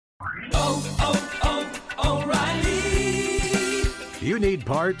O'Reilly. You need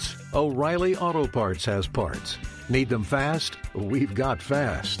parts? O'Reilly Auto Parts has parts. Need them fast? We've got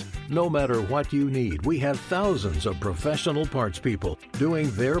fast. No matter what you need, we have thousands of professional parts people doing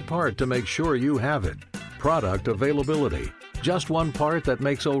their part to make sure you have it. Product availability. Just one part that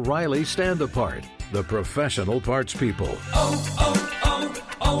makes O'Reilly stand apart. The professional parts people.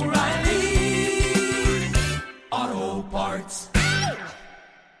 O'Reilly Auto Parts.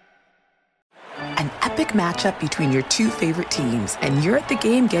 An epic matchup between your two favorite teams, and you're at the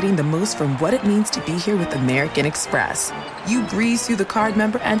game getting the most from what it means to be here with American Express. You breeze through the card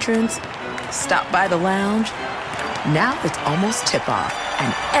member entrance, stop by the lounge. Now it's almost tip-off,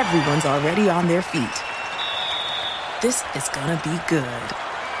 and everyone's already on their feet. This is gonna be good.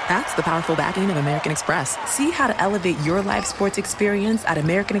 That's the powerful backing of American Express. See how to elevate your live sports experience at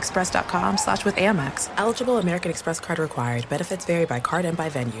americanexpress.com/withAmex. Eligible American Express card required. Benefits vary by card and by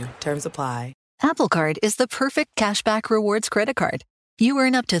venue. Terms apply. Apple Card is the perfect cashback rewards credit card. You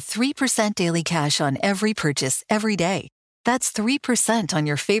earn up to 3% daily cash on every purchase every day. That's 3% on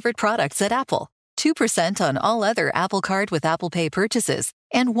your favorite products at Apple, 2% on all other Apple Card with Apple Pay purchases,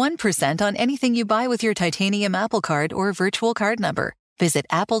 and 1% on anything you buy with your titanium Apple Card or virtual card number. Visit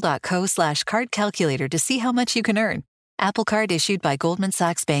apple.co/card calculator to see how much you can earn. Apple Card issued by Goldman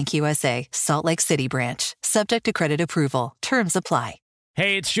Sachs Bank USA, Salt Lake City branch. Subject to credit approval. Terms apply.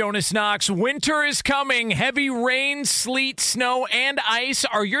 Hey, it's Jonas Knox. Winter is coming. Heavy rain, sleet, snow, and ice.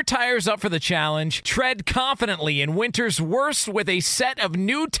 Are your tires up for the challenge? Tread confidently in winter's worst with a set of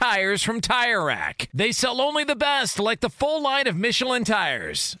new tires from Tire Rack. They sell only the best, like the full line of Michelin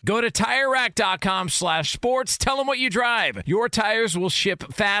tires. Go to TireRack.com/sports. Tell them what you drive. Your tires will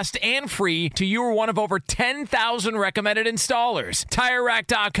ship fast and free to you or one of over 10,000 recommended installers.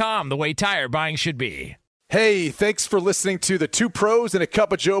 TireRack.com, the way tire buying should be. Hey, thanks for listening to the Two Pros and a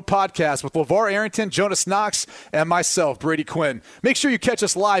Cup of Joe podcast with LeVar Arrington, Jonas Knox, and myself, Brady Quinn. Make sure you catch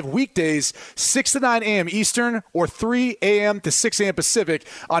us live weekdays, 6 to 9 a.m. Eastern or 3 a.m. to 6 a.m. Pacific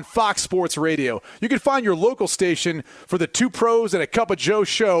on Fox Sports Radio. You can find your local station for the Two Pros and a Cup of Joe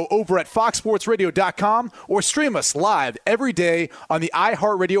show over at foxsportsradio.com or stream us live every day on the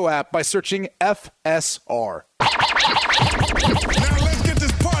iHeartRadio app by searching FSR.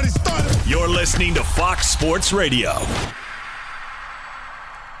 You're listening to Fox Sports Radio.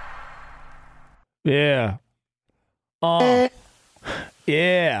 Yeah.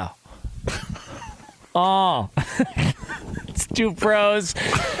 Yeah. It's Two Pros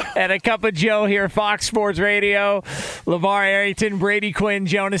and a Cup of Joe here, Fox Sports Radio. LeVar Arrington, Brady Quinn,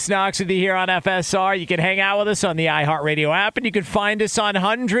 Jonas Knox with you here on FSR. You can hang out with us on the iHeartRadio app, and you can find us on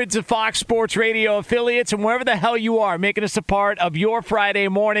hundreds of Fox Sports Radio affiliates and wherever the hell you are, making us a part of your Friday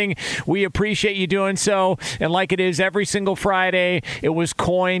morning. We appreciate you doing so. And like it is every single Friday, it was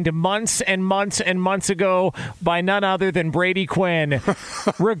coined months and months and months ago by none other than Brady Quinn.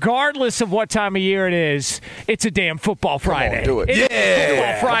 Regardless of what time of year it is, it's a damn football Friday. Come on, do it. It's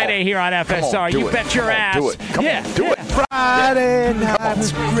Football Friday here on FSR. On, you it. bet your ass. Do it. Come on, do it. Friday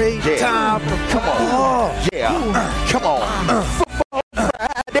night's great time. Come on. Yeah. Come on. Football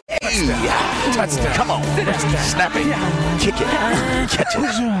Friday. Touchdown. Come on. Snap it. Kick it. Catch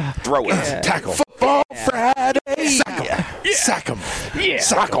it. Throw it. Tackle. Football Friday. Sack 'em. Yeah. Sack 'em. Yeah.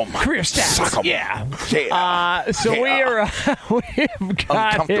 Sack 'em. Career stats. Sack 'em. Yeah. Yeah. We've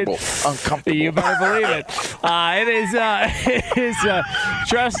got Uncomfortable. You better believe it. It is.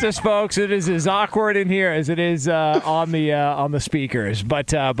 Trust us, folks. It is as awkward in here as it is on the speakers.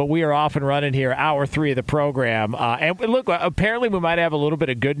 But we are off and running here. Hour 3 of the program. And look, apparently we might have a little bit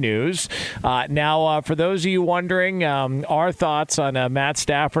of good news. Now, for those of you wondering, our thoughts on Matt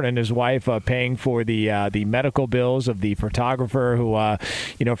Stafford and his wife paying for the medical bills of the photographer who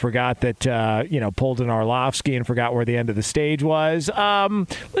forgot that pulled an Arlovsky and forgot where the end of the stage was.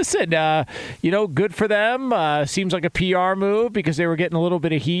 Listen, good for them. Seems like a PR move because they were getting a little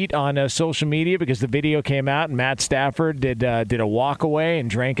bit of heat on social media because the video came out and Matt Stafford did a walk away and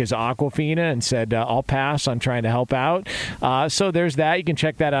drank his Aquafina and said, I'll pass on trying to help out. So there's that. You can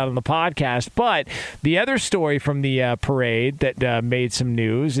check that out on the podcast. But the other story from the parade that made some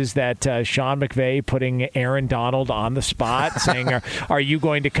news is that Sean McVay putting Aaron Donald on the spot saying, are you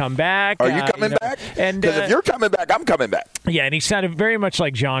going to come back? Are you coming back? And because if you're coming back, I'm coming back. Yeah, and he sounded very much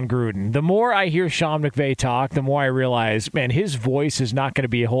like John Gruden. The more I hear Sean McVay talk, the more I realize, man, his voice is not going to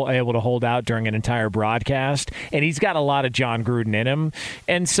be able to hold out during an entire broadcast, and he's got a lot of John Gruden in him.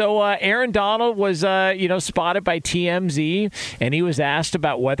 And so Aaron Donald was, spotted by TMZ, and he was asked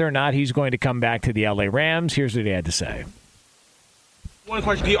about whether or not he's going to come back to the LA Rams. Here's what he had to say. One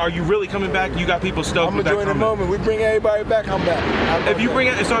question, D, are you really coming back? You got people stoked. I'm enjoying the moment. We bring everybody back, I'm back. If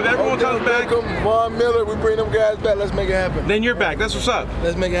everyone comes back, Von Miller, we bring them guys back. Let's make it happen. Then you're back. That's what's up.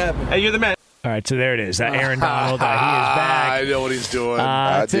 Let's make it happen. Hey, you're the man. All right, so there it is. Aaron Donald, he is back. I know what he's doing.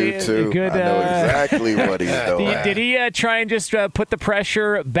 I do too. Good, I know exactly what he's doing. Did he try and just put the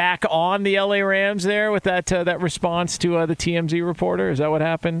pressure back on the LA Rams there with that response to the TMZ reporter? Is that what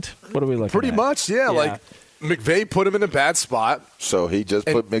happened? What are we looking at? Pretty much, yeah. Like McVay put him in a bad spot. So he just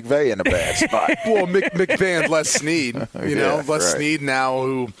put McVay in a bad spot. Well, McVay and Les Snead, Les Snead now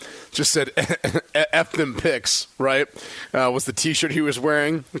who just said F them picks, right? Was the T-shirt he was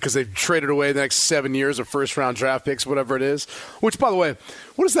wearing because they've traded away the next 7 years of first-round draft picks, whatever it is. Which, by the way,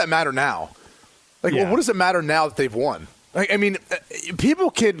 what does that matter now? What does it matter now that they've won? I mean, people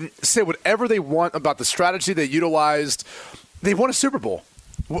can say whatever they want about the strategy they utilized. They won a Super Bowl.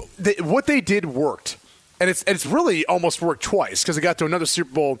 What they did worked. And it's really almost worked twice because they got to another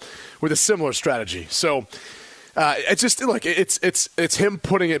Super Bowl with a similar strategy. So it's just like it's him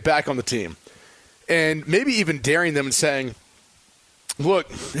putting it back on the team, and maybe even daring them and saying,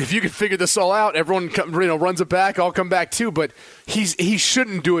 "Look, if you can figure this all out, everyone runs it back. I'll come back too." But he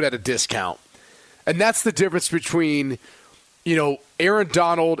shouldn't do it at a discount, and that's the difference between Aaron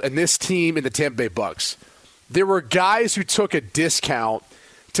Donald and this team and the Tampa Bay Bucks. There were guys who took a discount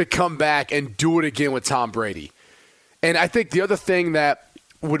to come back and do it again with Tom Brady. And I think the other thing that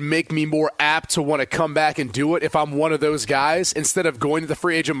would make me more apt to want to come back and do it if I'm one of those guys, instead of going to the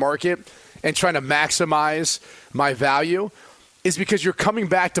free agent market and trying to maximize my value, is because you're coming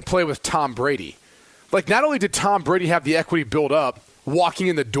back to play with Tom Brady. Like, not only did Tom Brady have the equity build up walking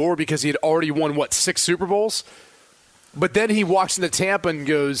in the door because he had already won, 6 Super Bowls? But then he walks into Tampa and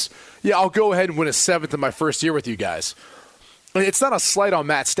goes, yeah, I'll go ahead and win a 7th in my first year with you guys. And it's not a slight on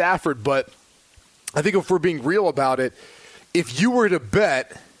Matt Stafford, but I think if we're being real about it, if you were to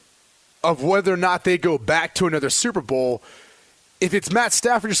bet of whether or not they go back to another Super Bowl, if it's Matt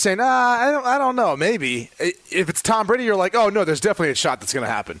Stafford, you're saying, I don't know, maybe. If it's Tom Brady, you're like, oh, no, there's definitely a shot that's going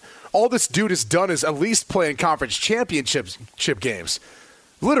to happen. All this dude has done is at least play in conference championship games.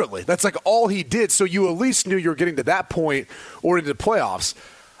 Literally. That's like all he did, so you at least knew you were getting to that point or into the playoffs.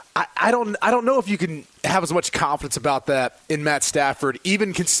 I don't know if you can have as much confidence about that in Matt Stafford,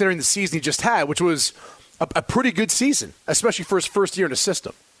 even considering the season he just had, which was a pretty good season, especially for his first year in the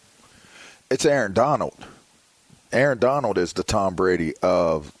system. It's Aaron Donald. Aaron Donald is the Tom Brady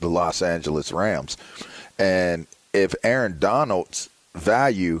of the Los Angeles Rams. And if Aaron Donald's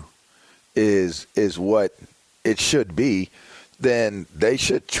value is what it should be, then they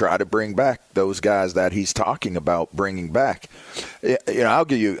should try to bring back those guys that he's talking about bringing back. I'll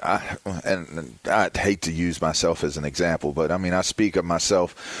give you, and I'd hate to use myself as an example, but I speak of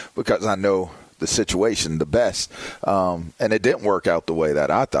myself because I know the situation the best. And it didn't work out the way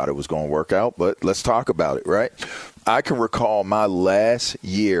that I thought it was going to work out, but let's talk about it, right? I can recall my last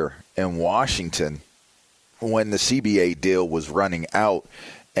year in Washington when the CBA deal was running out,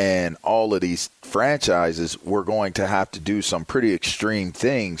 and all of these franchises were going to have to do some pretty extreme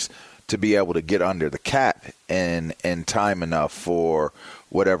things to be able to get under the cap in time enough for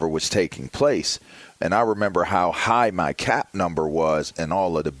whatever was taking place. And I remember how high my cap number was and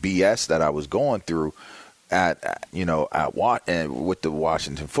all of the BS that I was going through with the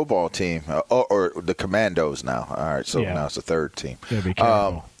Washington football team or the Commandos now. All right, so now it's the third team. Yeah, be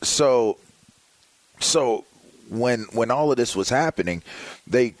careful. So when all of this was happening,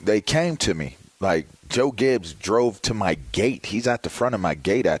 they came to me. Like, Joe Gibbs drove to my gate. He's at the front of my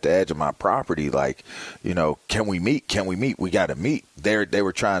gate at the edge of my property. Like, can we meet? Can we meet? We got to meet. They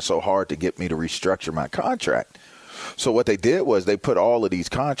were trying so hard to get me to restructure my contract. So what they did was they put all of these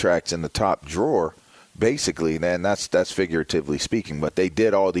contracts in the top drawer, basically, and that's figuratively speaking. But they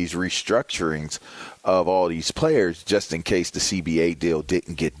did all these restructurings of all these players just in case the CBA deal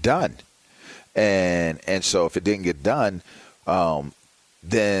didn't get done. And so if it didn't get done,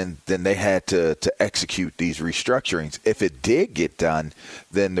 then they had to execute these restructurings. If it did get done,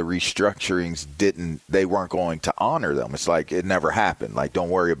 then the restructurings they weren't going to honor them. It's like it never happened. Like, don't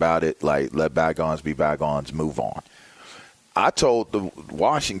worry about it. Like, let bygones be bygones, move on. I told the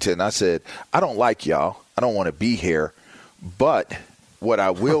Washington, I said, I don't like y'all. I don't want to be here. But what I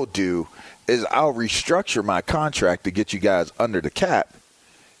will do is I'll restructure my contract to get you guys under the cap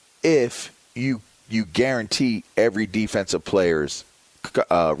if you guarantee every defensive player's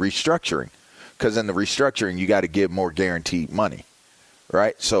restructuring, because in the restructuring you got to give more guaranteed money,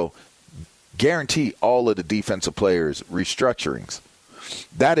 right? So guarantee all of the defensive players restructurings.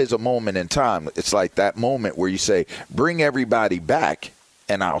 That is a moment in time. It's like that moment where you say, bring everybody back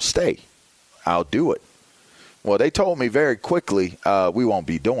and I'll stay. I'll do it. Well, they told me very quickly, we won't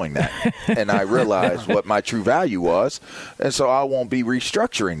be doing that. And I realized what my true value was, and so I won't be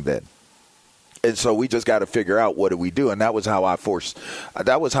restructuring then. And so we just got to figure out what do we do, and that was how I forced them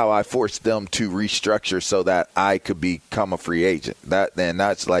to restructure so that I could become a free agent.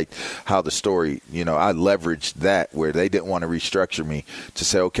 That's like how the story, I leveraged that where they didn't want to restructure me to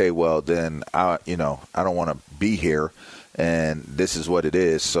say, okay, well then I don't want to be here, and this is what it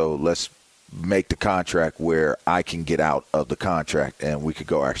is. So let's make the contract where I can get out of the contract and we could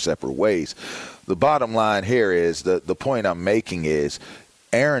go our separate ways. The bottom line here is the point I'm making is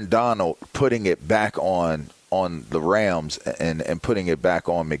Aaron Donald putting it back on the Rams and putting it back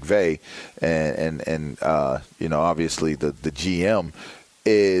on McVay and obviously the GM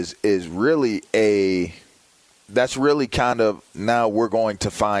is really that's really kind of now we're going to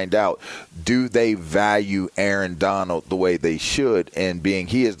find out, do they value Aaron Donald the way they should, and being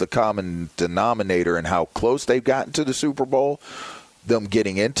he is the common denominator in how close they've gotten to the Super Bowl, them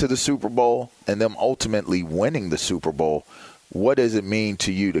getting into the Super Bowl, and them ultimately winning the Super Bowl. What does it mean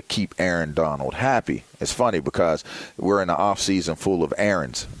to you to keep Aaron Donald happy? It's funny because we're in an offseason full of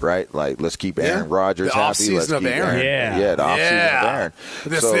Aarons, right? Like, let's keep Aaron Rodgers happy. The offseason of Aaron. Yeah, the offseason of Aaron.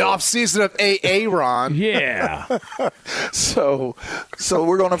 This is the offseason of Aaron. Yeah. So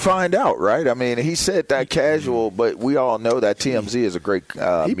we're going to find out, right? I mean, he said that casual, but we all know that TMZ is a great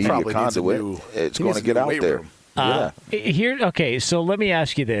media conduit. It's going to get out there. Okay, so let me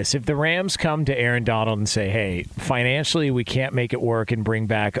ask you this. If the Rams come to Aaron Donald and say, hey, financially we can't make it work and bring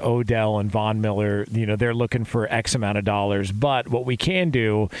back Odell and Von Miller, they're looking for X amount of dollars, but what we can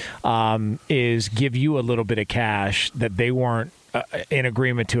do is give you a little bit of cash that they weren't in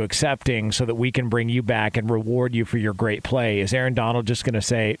agreement to accepting so that we can bring you back and reward you for your great play. Is Aaron Donald just going to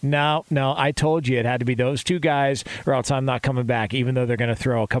say, no, I told you it had to be those two guys or else I'm not coming back, even though they're going to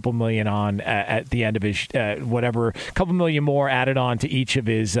throw a couple million on at the end of his couple million more added on to each of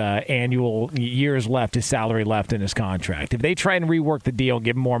his annual years left, his salary left in his contract? If they try and rework the deal,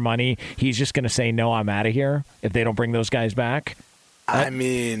 give him more money, he's just going to say, no, I'm out of here if they don't bring those guys back? I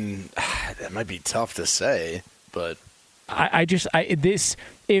mean, that might be tough to say, but I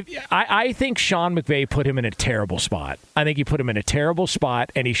think Sean McVay put him in a terrible spot. I think he put him in a terrible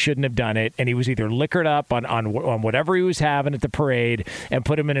spot, and he shouldn't have done it. And he was either liquored up on whatever he was having at the parade and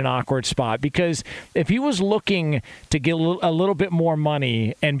put him in an awkward spot. Because if he was looking to get a little bit more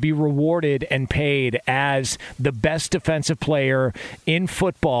money and be rewarded and paid as the best defensive player in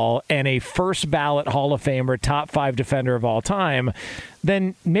football and a first ballot Hall of Famer, top 5 defender of all time,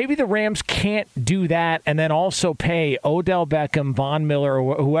 then maybe the Rams can't do that and then also pay Odell Beckham, Von Miller,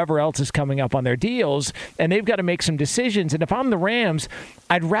 or whoever else is coming up on their deals, and they've got to make some decisions. And if I'm the Rams,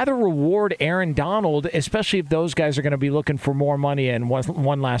 I'd rather reward Aaron Donald, especially if those guys are going to be looking for more money and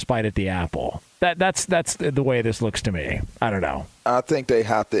one last bite at the apple. That's the way this looks to me. I don't know. I think they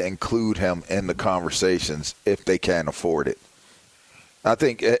have to include him in the conversations if they can afford it. I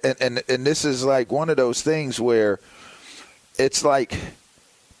think, and this is like one of those things where it's like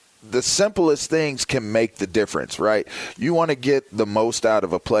the simplest things can make the difference, right? You want to get the most out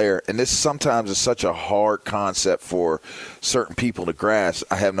of a player, and this sometimes is such a hard concept for certain people to grasp.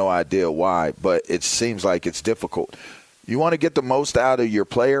 I have no idea why, but it seems like it's difficult. You want to get the most out of your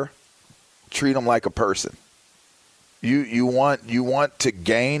player, treat them like a person. You want to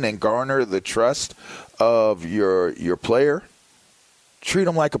gain and garner the trust of your player, treat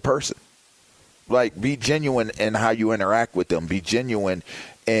them like a person. Like, be genuine in how you interact with them. Be genuine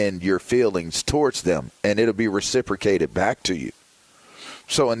in your feelings towards them, and it'll be reciprocated back to you.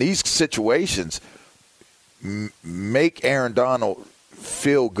 So in these situations, make Aaron Donald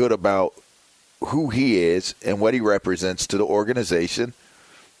feel good about who he is and what he represents to the organization,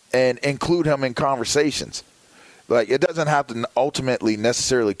 and include him in conversations. Like, it doesn't have to ultimately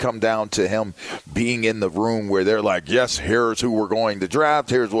necessarily come down to him being in the room where they're like, yes, here's who we're going to draft,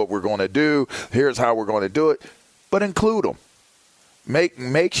 here's what we're going to do, here's how we're going to do it. But include him.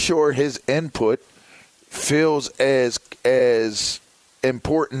 Make sure his input feels as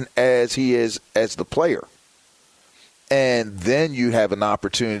important as he is as the player. And then you have an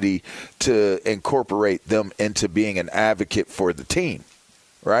opportunity to incorporate them into being an advocate for the team.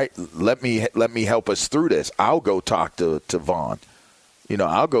 Right? Let me help us through this. I'll go talk to Vaughn.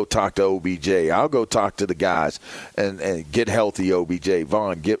 I'll go talk to OBJ. I'll go talk to the guys and get healthy, OBJ.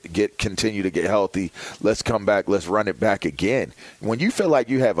 Vaughn, continue to get healthy. Let's come back. Let's run it back again. When you feel like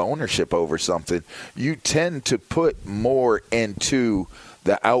you have ownership over something, you tend to put more into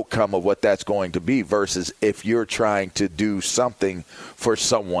the outcome of what that's going to be versus if you're trying to do something for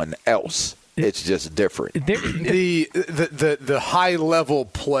someone else. It's just different. The high level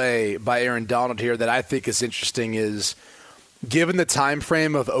play by Aaron Donald here that I think is interesting is, given the time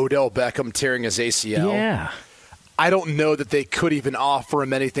frame of Odell Beckham tearing his ACL, I don't know that they could even offer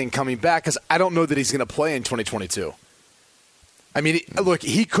him anything coming back, because I don't know that he's going to play in 2022. I mean, look,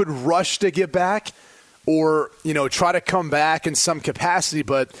 he could rush to get back or, try to come back in some capacity,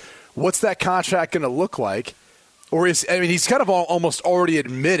 but what's that contract going to look like? Or he's kind of almost already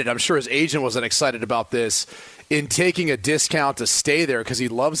admitted, I'm sure his agent wasn't excited about this, in taking a discount to stay there because he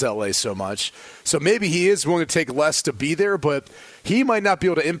loves L.A. so much. So maybe he is willing to take less to be there, but he might not be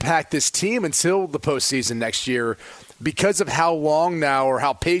able to impact this team until the postseason next year because of how long now, or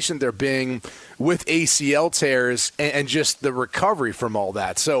how patient they're being with ACL tears and just the recovery from all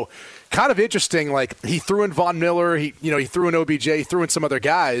that. So kind of interesting. Like, he threw in Von Miller, he threw in OBJ, he threw in some other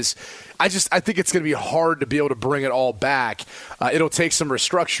guys. I think it's going to be hard to be able to bring it all back. It'll take some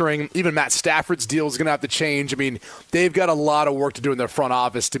restructuring. Even Matt Stafford's deal is going to have to change. I mean, they've got a lot of work to do in their front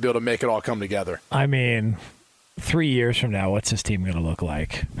office to be able to make it all come together. I mean, 3 years from now, what's this team going to look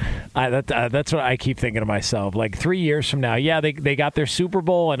like? That's what I keep thinking to myself. Like, 3 years from now, they got their Super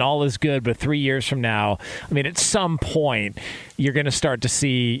Bowl and all is good, but 3 years from now, I mean, at some point, you're going to start to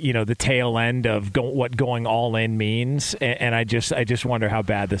see, the tail end of what going all in means, and I just wonder how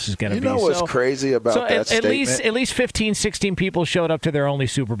bad this is going to be. You know what's crazy about that statement? At least 15, 16 people showed up to their only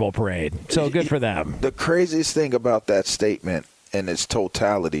Super Bowl parade, so good for them. The craziest thing about that statement in its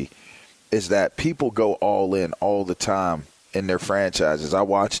totality is that people go all in all the time in their franchises. I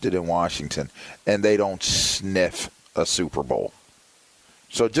watched it in Washington, and they don't sniff a Super Bowl.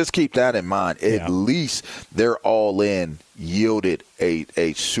 So just keep that in mind. At least their all in yielded a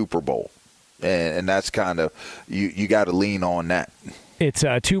Super Bowl. And that's kind of, you got to lean on that. It's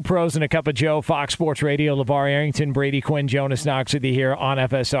Two Pros and a Cup of Joe, Fox Sports Radio. LeVar Arrington, Brady Quinn, Jonas Knox with you here on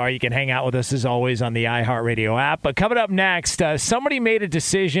FSR. You can hang out with us, as always, on the iHeartRadio app. But coming up next, somebody made a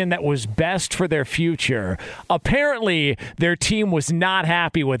decision that was best for their future. Apparently, their team was not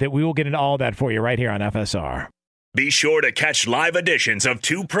happy with it. We will get into all that for you right here on FSR. Be sure to catch live editions of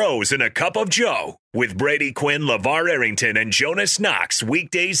Two Pros and a Cup of Joe with Brady Quinn, LeVar Arrington, and Jonas Knox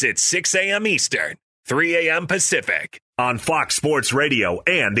weekdays at 6 a.m. Eastern, 3 a.m. Pacific on Fox Sports Radio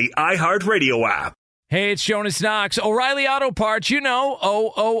and the iHeartRadio app. Hey, it's Jonas Knox. O'Reilly Auto Parts,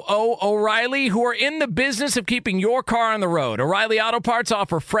 O'Reilly, who are in the business of keeping your car on the road. O'Reilly Auto Parts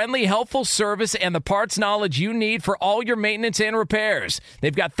offer friendly, helpful service and the parts knowledge you need for all your maintenance and repairs.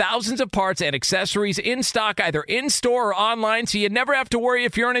 They've got thousands of parts and accessories in stock, either in-store or online, so you never have to worry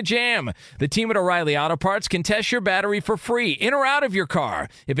if you're in a jam. The team at O'Reilly Auto Parts can test your battery for free, in or out of your car.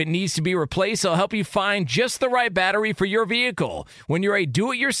 If it needs to be replaced, they'll help you find just the right battery for your vehicle. When you're a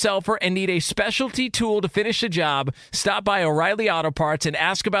do-it-yourselfer and need a specialty tool to finish the job, stop by O'Reilly Auto Parts and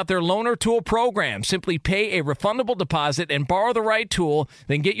ask about their loaner tool program. Simply pay a refundable deposit and borrow the right tool,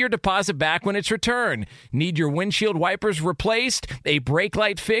 then get your deposit back when it's returned. Need your windshield wipers replaced, a brake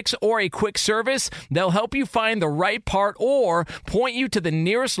light fix, or a quick service? They'll help you find the right part or point you to the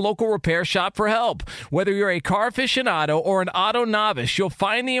nearest local repair shop for help. Whether you're a car aficionado or an auto novice, you'll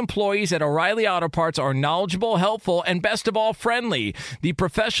find the employees at O'Reilly Auto Parts are knowledgeable, helpful, and best of all, friendly. The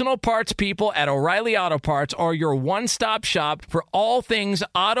professional parts people at O'Reilly Auto Parts are your one-stop shop for all things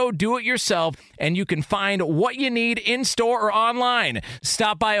auto do-it-yourself, and you can find what you need in-store or online.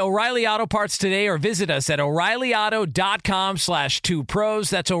 Stop by O'Reilly Auto Parts today or visit us at O'ReillyAuto.com/2pros.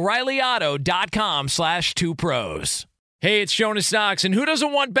 That's O'ReillyAuto.com/2pros. Hey, it's Jonas Knox, and who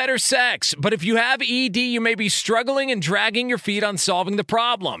doesn't want better sex? But if you have ED, you may be struggling and dragging your feet on solving the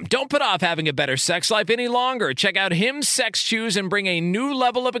problem. Don't put off having a better sex life any longer. Check out Hims Sex Chews and bring a new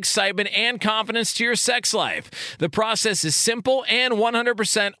level of excitement and confidence to your sex life. The process is simple and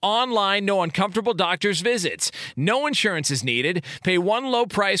 100% online, no uncomfortable doctor's visits. No insurance is needed. Pay one low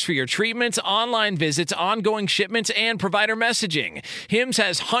price for your treatments, online visits, ongoing shipments, and provider messaging. Hims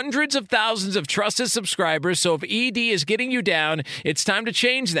has hundreds of thousands of trusted subscribers, so if ED is getting you down, it's time to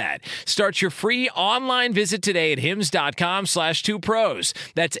change that. Start your free online visit today at hims.com/2pros.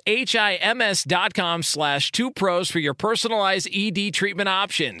 That's HIMS.com/2pros for your personalized ED treatment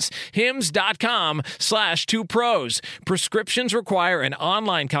options. hims.com/2pros. Prescriptions require an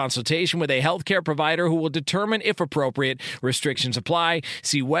online consultation with a healthcare provider who will determine if appropriate. Restrictions apply.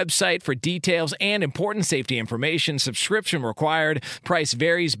 See website for details and important safety information. Subscription required. Price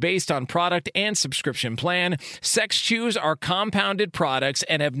varies based on product and subscription plan. Sex Chews are compounded products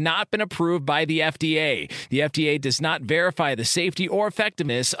and have not been approved by the FDA. The FDA does not verify the safety or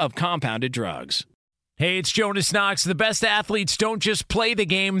effectiveness of compounded drugs. Hey, it's Jonas Knox. The best athletes don't just play the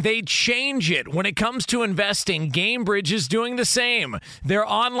game, they change it. When it comes to investing, GameBridge is doing the same. Their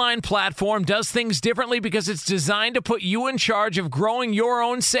online platform does things differently because it's designed to put you in charge of growing your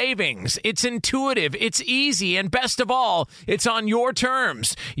own savings. It's intuitive, it's easy, and best of all, it's on your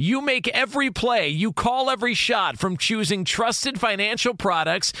terms. You make every play, you call every shot, from choosing trusted financial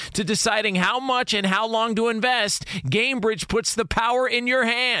products to deciding how much and how long to invest. GameBridge puts the power in your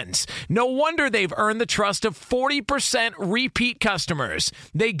hands. No wonder they've earned the trust of 40% repeat customers.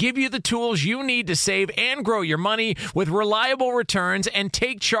 They give you the tools you need to save and grow your money with reliable returns and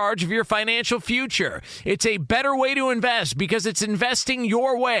take charge of your financial future. It's a better way to invest because it's investing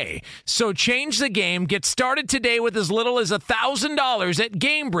your way. So change the game. Get started today with as little as $1,000 at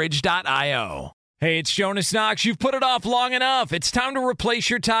GameBridge.io. Hey, it's Jonas Knox. You've put it off long enough. It's time to replace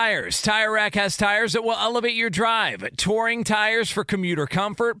your tires. Tire Rack has tires that will elevate your drive. Touring tires for commuter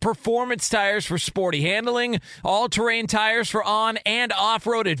comfort, performance tires for sporty handling, all-terrain tires for on- and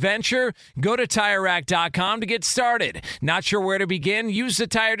off-road adventure. Go to TireRack.com to get started. Not sure where to begin? Use the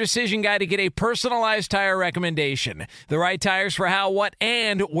Tire Decision Guide to get a personalized tire recommendation. The right tires for how, what,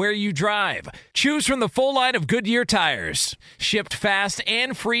 and where you drive. Choose from the full line of Goodyear tires. Shipped fast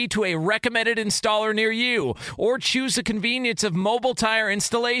and free to a recommended installer near you, or choose the convenience of mobile tire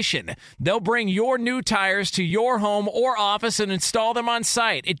installation. They'll bring your new tires to your home or office and install them on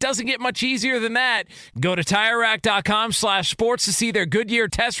site. It doesn't get much easier than that. Go to TireRack.com/sports to see their Goodyear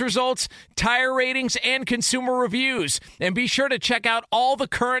test results, tire ratings, and consumer reviews. And be sure to check out all the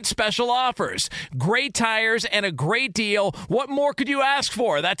current special offers. Great tires and a great deal. What more could you ask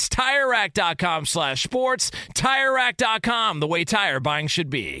for? That's TireRack.com/sports. TireRack.com, the way tire buying should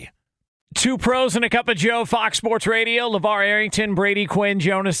be. Two pros and a cup of Joe, Fox Sports Radio. LeVar Arrington, Brady Quinn,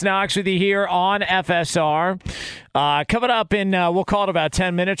 Jonas Knox with you here on FSR. Coming up in, we'll call it about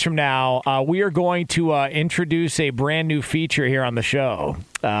 10 minutes from now, we are going to introduce a brand new feature here on the show.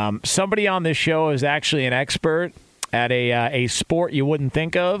 Somebody on this show is actually an expert at a sport you wouldn't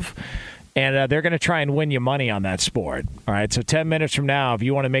think of. And they're going to try and win you money on that sport. All right, so 10 minutes from now, if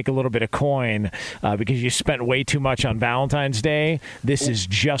you want to make a little bit of coin because you spent way too much on Valentine's Day, this is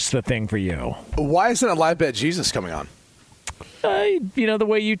just the thing for you. Why isn't a live bet Jesus coming on? The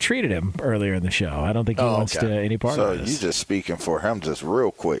way you treated him earlier in the show. I don't think he wants to any part of this. So you just speaking for him just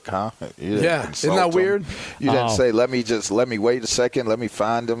real quick, huh? Yeah, isn't that weird? You didn't say, let me wait a second, let me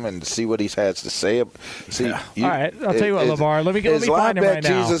find him and see what he has to say. See, all right, I'll tell you what, LeVar. Let me find him right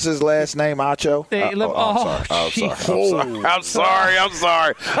now. Is Jesus' last name Acho? I'm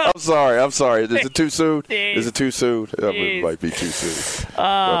sorry. Is it too soon? It might be too soon.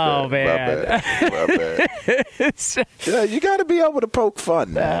 Oh, man. My bad. Yeah, you got to be able to poke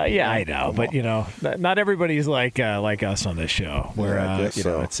fun, man. Yeah, I know, but not everybody's like us on this show. Where it's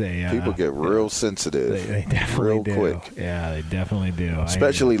a people get real sensitive. They definitely real do. Quick. Yeah, they definitely do.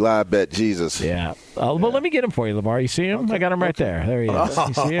 Especially live bet Jesus. Yeah. Well, let me get him for you, LeVar. You see him? Okay. I got him right there. There he is.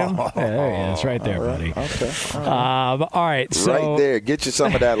 You see him? Yeah, there he is. Right there, buddy. Okay. All right. So right there. Get you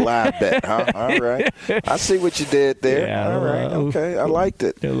some of that live bet, huh? All right. I see what you did there. Yeah, all right. Okay. I liked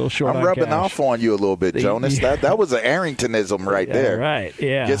it. A little short. I'm rubbing off on you a little bit, Jonas. That was an Arringtonism right there. Right.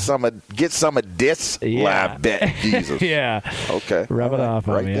 Yeah. Get some of this live bet, Jesus. Yeah. Okay. Rub it off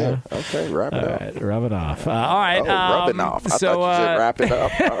on me. There. Okay. Wrap it up. Right, rub it off. All right. Rubbing off. I thought you said wrap it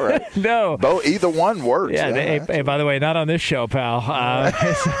up. All right. No. Either one works. Yeah. Hey, by the way, not on this show, pal.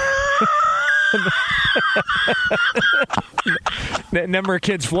 Number of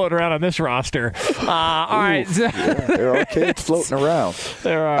kids floating around on this roster. All right. There are kids floating around.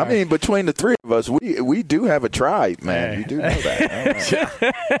 There are. I mean, between the three of us, we do have a tribe, man. You do know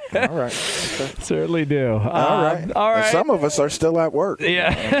that. All right. Okay. Certainly do. All right. And some of us are still at work.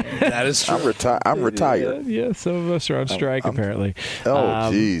 Yeah. That is true. I'm retired. Yeah, some of us are on strike, apparently.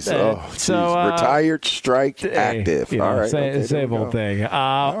 Jeez. So retired, strike, active. All right. Same old thing.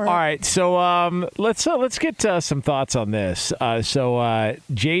 All right. So let's get some thoughts on this. So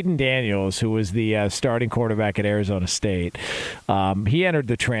Jaden Daniels, who was the starting quarterback at Arizona State, he entered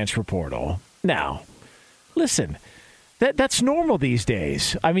the transfer portal. Now, listen. That's normal these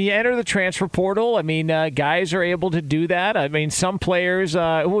days. I mean, you enter the transfer portal. I mean, guys are able to do that. I mean, some players,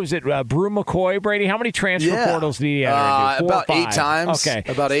 what was it, Brew McCoy, Brady? How many transfer portals did he enter into? About 8 times. Okay.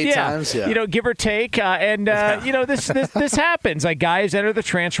 About 8 times, yeah. Give or take. This happens. Like, guys enter the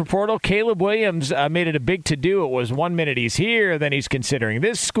transfer portal. Caleb Williams made it a big to-do. It was 1 minute he's here, then he's considering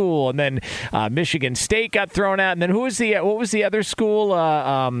this school, and then Michigan State got thrown out. And then what was the other school?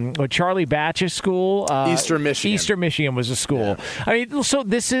 Charlie Batch's school? Eastern Michigan. Stadium was a school. Yeah. I mean, so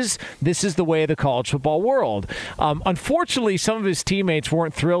this is the way of the college football world. Unfortunately, some of his teammates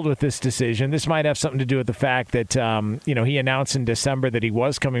weren't thrilled with this decision. This might have something to do with the fact that he announced in December that he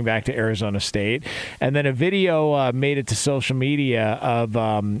was coming back to Arizona State, and then a video made it to social media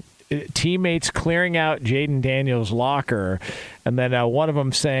of teammates clearing out Jaden Daniels' locker, and then one of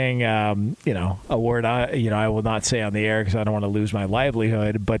them saying, a word I will not say on the air because I don't want to lose my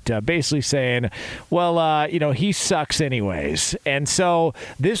livelihood, but basically saying, well, he sucks anyways. And so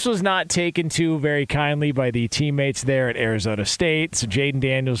this was not taken to very kindly by the teammates there at Arizona State. So Jaden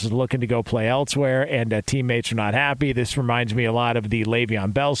Daniels is looking to go play elsewhere, and teammates are not happy. This reminds me a lot of the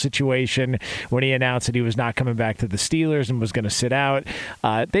Le'Veon Bell situation when he announced that he was not coming back to the Steelers and was going to sit out.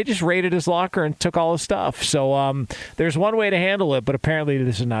 They just raided his locker and took all his stuff. So there's one way to handle it, but apparently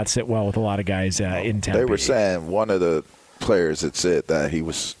this does not sit well with a lot of guys in Tempe. They were saying one of the players had said that he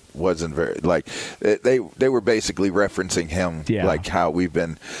wasn't very they were basically referencing him like how we've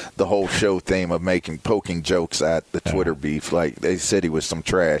been the whole show theme of poking jokes at the Twitter beef. Like they said he was some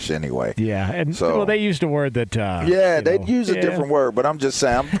trash anyway. Yeah, and so they used a word that they'd use a different word, but I'm just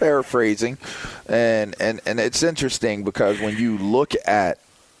saying I'm paraphrasing, and it's interesting because when you look at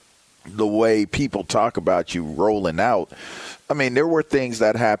the way people talk about you rolling out, I mean, there were things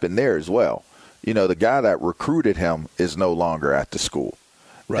that happened there as well. The guy that recruited him is no longer at the school.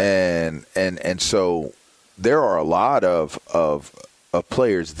 Right. And so there are a lot of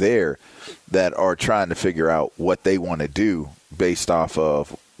players there that are trying to figure out what they want to do based off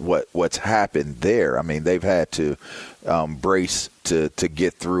of what's happened there. I mean, they've had to brace to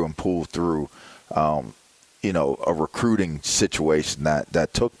get through and pull through a recruiting situation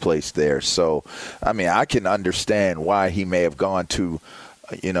that took place there. So, I mean, I can understand why he may have gone to,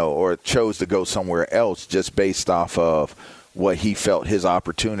 or chose to go somewhere else just based off of what he felt his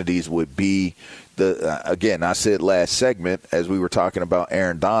opportunities would be. Again, I said last segment as we were talking about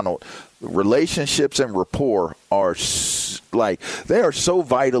Aaron Donald, relationships and rapport are they are so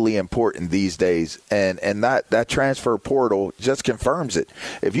vitally important these days, and that transfer portal just confirms it.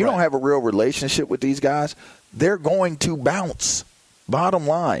 If you don't have a real relationship with these guys, they're going to bounce. Bottom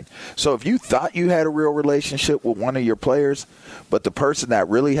line. So if you thought you had a real relationship with one of your players, but the person that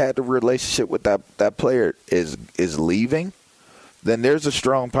really had the relationship with that player is leaving, then there's a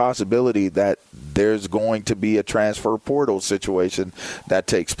strong possibility that there's going to be a transfer portal situation that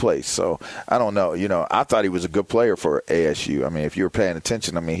takes place. So I don't know. I thought he was a good player for ASU. I mean, if you were paying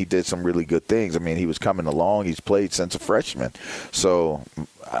attention, I mean, he did some really good things. I mean, he was coming along. He's played since a freshman. So,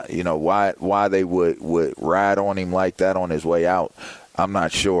 why they would ride on him like that on his way out, I'm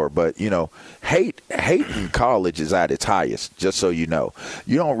not sure. But, hate in college is at its highest, just so you know.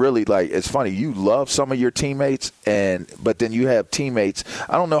 You don't really it's funny, you love some of your teammates, but then you have teammates.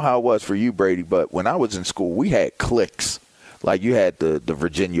 I don't know how it was for you, Brady, but when I was in school, we had cliques. Like you had the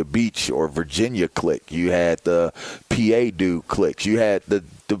Virginia Beach or Virginia clique. You had the PA dude cliques. You had the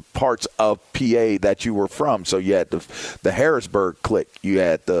parts of PA that you were from. So you had the Harrisburg clique. You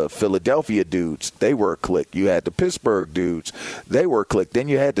had the Philadelphia dudes. They were a clique. You had the Pittsburgh dudes. They were a clique. Then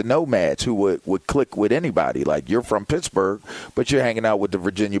you had the nomads who would click with anybody. Like you're from Pittsburgh, but you're hanging out with the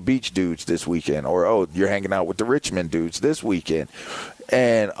Virginia Beach dudes this weekend. Or, you're hanging out with the Richmond dudes this weekend.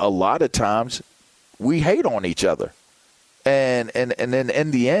 And a lot of times we hate on each other. And then in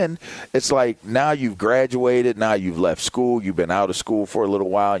the end, it's like now you've graduated, now you've left school, you've been out of school for a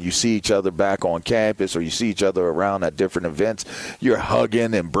little while, and you see each other back on campus or you see each other around at different events. You're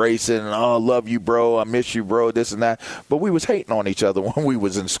hugging, embracing, and, oh, I love you, bro, I miss you, bro, this and that. But we was hating on each other when we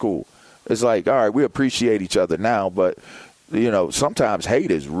was in school. It's like, all right, we appreciate each other now, but, sometimes hate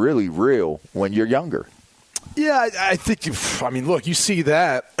is really real when you're younger. Yeah, I think, look, you see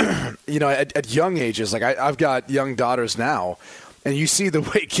that, at young ages. Like, I've got young daughters now, and you see the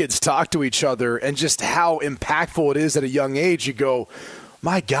way kids talk to each other and just how impactful it is at a young age. You go,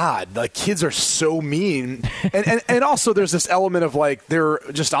 my God, like, kids are so mean. And also there's this element of, they're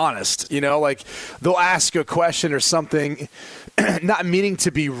just honest, like they'll ask a question or something, not meaning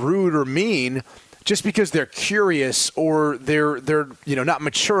to be rude or mean, just because they're curious or they're not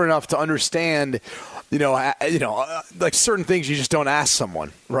mature enough to understand like certain things you just don't ask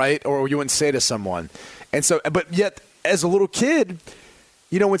someone, right? Or you wouldn't say to someone. And so, but yet as a little kid,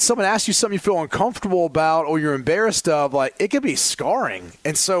 when someone asks you something you feel uncomfortable about or you're embarrassed of, it can be scarring.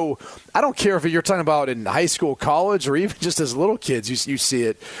 And so I don't care if you're talking about in high school, college, or even just as little kids, you see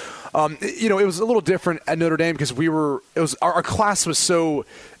it. It was a little different at Notre Dame because our class was so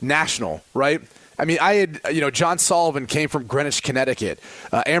national, right? I mean, I had, John Sullivan came from Greenwich, Connecticut.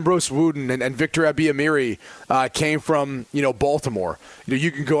 Ambrose Wooden and Victor Abiamiri came from, Baltimore.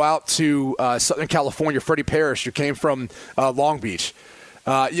 You can go out to Southern California. Freddie Parrish, who came from Long Beach.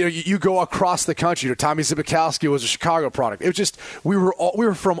 You go across the country. Tommy Zibikowski was a Chicago product. It was just we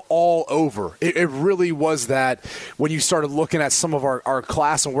were from all over. It really was that when you started looking at some of our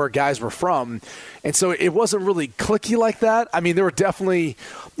class and where guys were from, and so it wasn't really cliquey like that. I mean, there were definitely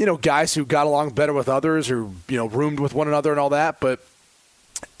guys who got along better with others, who roomed with one another and all that. But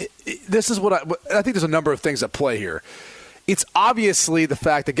this is what I think. There's a number of things at play here. It's obviously the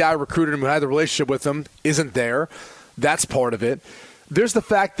fact the guy who recruited him, who had the relationship with him, isn't there. That's part of it. There's the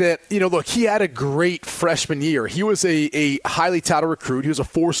fact that, look, he had a great freshman year. He was a highly touted recruit. He was a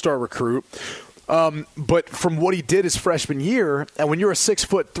 4-star recruit. But from what he did his freshman year, and when you're a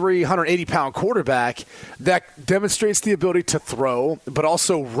 6'3", 180-pound quarterback, that demonstrates the ability to throw, but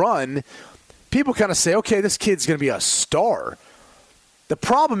also run. People kind of say, okay, this kid's going to be a star. The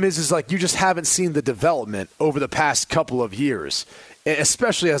problem is like you just haven't seen the development over the past couple of years,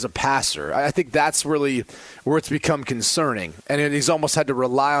 especially as a passer. I think that's really where it's become concerning. And he's almost had to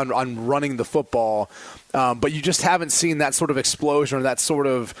rely on running the football. But you just haven't seen that sort of explosion or that sort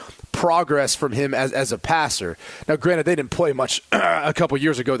of progress from him as a passer. Now, granted, they didn't play much a couple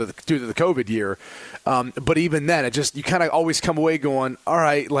years ago due to the COVID year. But even then, you kind of always come away going, all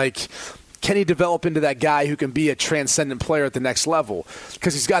right, like, can he develop into that guy who can be a transcendent player at the next level?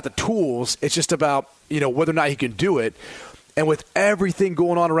 Because he's got the tools. It's just about, whether or not he can do it. And with everything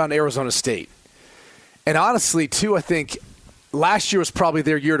going on around Arizona State. And honestly, too, I think last year was probably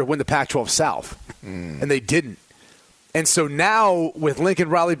their year to win the Pac-12 South. And they didn't. And so now with Lincoln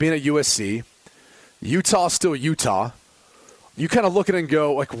Riley being at USC, Utah still Utah, you kind of look at it and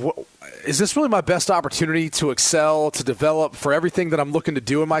go, like, is this really my best opportunity to excel, to develop for everything that I'm looking to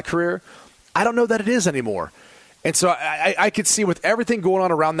do in my career? I don't know that it is anymore. And so I could see with everything going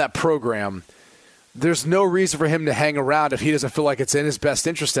on around that program, there's no reason for him to hang around if he doesn't feel like it's in his best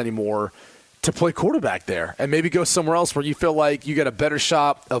interest anymore to play quarterback there and maybe go somewhere else where you feel like you got a better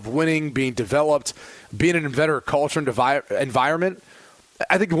shot of winning, being developed, being in a better culture and environment.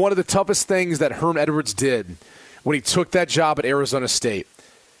 I think one of the toughest things that Herm Edwards did when he took that job at Arizona State,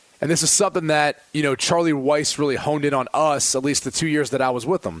 and this is something that, Charlie Weiss really honed in on us, at least the 2 years that I was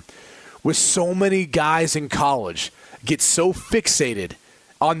with him, was so many guys in college get so fixated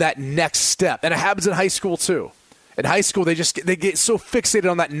on that next step. And it happens in high school too. In high school, they get so fixated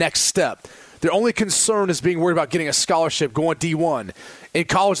on that next step. Their only concern is being worried about getting a scholarship, going D1. In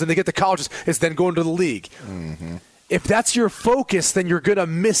college, then they get to colleges, it's then going to the league. Mm-hmm. If that's your focus, then you're going to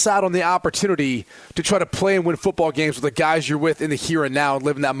miss out on the opportunity to try to play and win football games with the guys you're with in the here and now and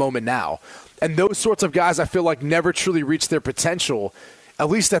live in that moment now. And those sorts of guys, I feel like, never truly reach their potential, at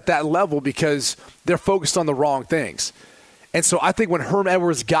least at that level, because they're focused on the wrong things. And so I think when Herm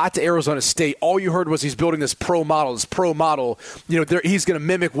Edwards got to Arizona State, all you heard was he's building this pro model. He's going to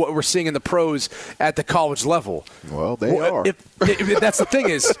mimic what we're seeing in the pros at the college level. Well, they are. If that's the thing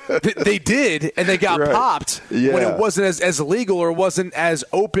is, they did, and they got popped when it wasn't as legal or wasn't as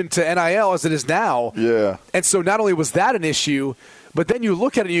open to NIL as it is now. Yeah. And so not only was that an issue, but then you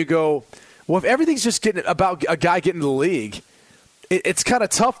look at it and you go, well, if everything's just getting about a guy getting to the league, it's kind of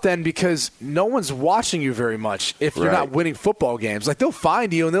tough then because no one's watching you very much if you're not winning football games. Like, they'll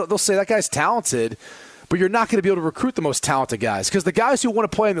find you and they'll say that guy's talented, but you're not going to be able to recruit the most talented guys because the guys who want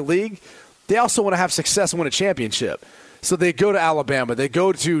to play in the league, they also want to have success and win a championship. So they go to Alabama, they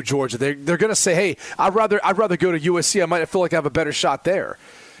go to Georgia. They're going to say, hey, I'd rather go to USC. I might feel like I have a better shot there.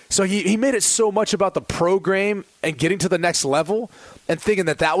 So he made it so much about the program and getting to the next level and thinking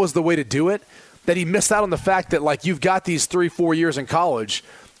that was the way to do it, that he missed out on the fact that, like, you've got these 3-4 years in college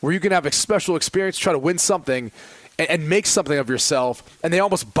where you can have a special experience, try to win something, and make something of yourself, and they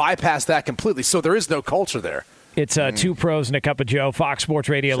almost bypass that completely. So there is no culture there. It's Two Pros and a Cup of Joe, Fox Sports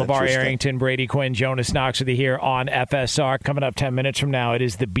Radio, LeVar Arrington, Brady Quinn, Jonas Knox with you here on FSR. Coming up 10 minutes from now, it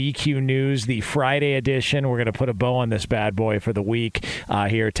is the BQ News, the Friday edition. We're going to put a bow on this bad boy for the week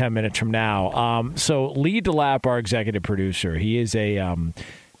here 10 minutes from now. So Lee DeLapp, our executive producer, he is a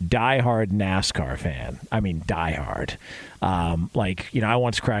diehard NASCAR fan. I mean, diehard. I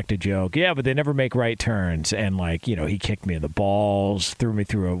once cracked a joke. Yeah, but they never make right turns. And, he kicked me in the balls, threw me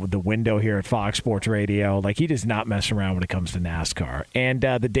through the window here at Fox Sports Radio. Like, he does not mess around when it comes to NASCAR. And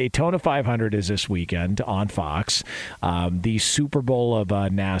the Daytona 500 is this weekend on Fox, the Super Bowl of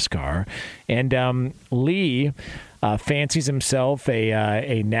NASCAR. And Lee fancies himself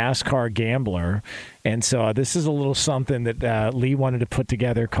a NASCAR gambler. And so this is a little something that Lee wanted to put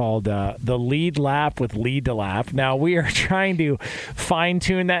together called the Lead Lap with Lee DeLapp. Now, we are trying to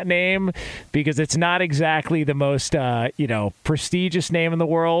fine-tune that name because it's not exactly the most, prestigious name in the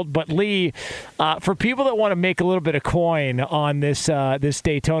world. But Lee, for people that want to make a little bit of coin on this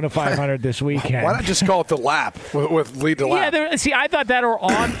Daytona 500 this weekend. Why not just call it the lap with lead to lap? Yeah, see, I thought that or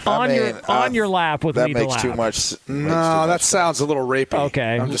on your lap with lead to lap. That makes too much. No, that sounds a little rapey.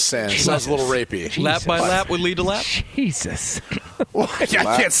 Okay. I'm just saying. It sounds a little rapey. Jesus. Lap by lap with lead to lap? Jesus. I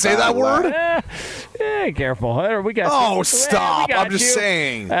can't say that word. Careful. We got you. Oh, stop. We got I'm just you.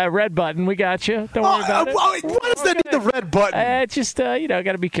 saying. Red button. We got you. Don't worry about it. Why does that need the red button? It's just, got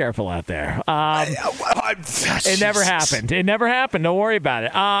to be careful out there. It never happened. It never happened. Don't worry about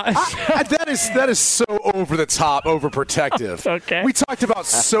it. That is so over the top, overprotective. Okay. We talked about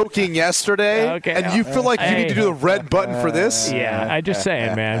soaking yesterday, and you feel like you need to do the red button for this? Yeah, I'm just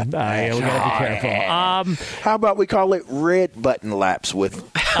saying, man. We got to be careful. How about we call it red button laps with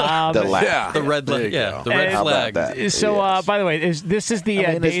the lap? Yeah. The red flag. Yeah, the red flag. So, by the way, this is the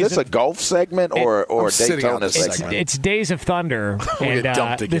is this a golf segment or Daytona segment? segment? It's Days of Thunder,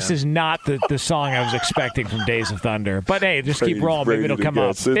 and this is not the song I was expecting from Days of Thunder. But hey, just keep rolling. Maybe it'll come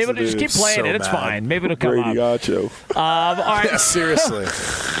up. Maybe it'll just keep playing it. It's fine. Maybe it'll come up. Acho. All right. Yeah, seriously.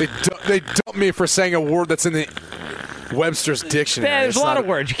 They dumped me for saying a word that's in the Webster's dictionary. Yeah, there's a lot of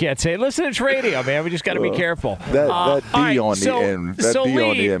words you can't say. Listen, it's radio, man. We just got to be careful. That D on the end. That D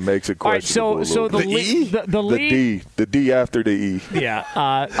on the end makes it questionable. All right, so the E? The lead. The D after the E. Yeah.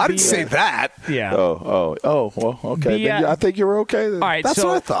 I didn't say that. Yeah. Oh. Well, okay. I think you're okay. Then. All right. That's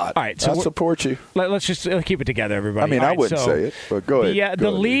what I thought. All right. So I support you. Let's just keep it together, everybody. I mean, I wouldn't say it, but go ahead. Yeah,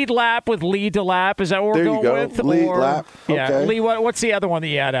 the lead lap with lead to lap. Is that what we're going with? Lead lap. Yeah. Okay. Lee, what's the other one that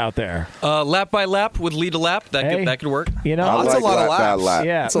you had out there? Lap by lap with lead to lap. That could work. You know, that's a lot of laps. Lap.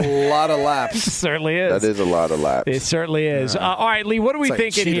 Yeah, it's a lot of laps. It certainly is. That is a lot of laps. It certainly is. All right, Lee, what are we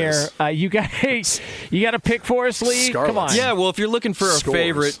thinking here? You got a pick for us, Lee? Scarlett. Come on. Yeah, well, if you're looking for a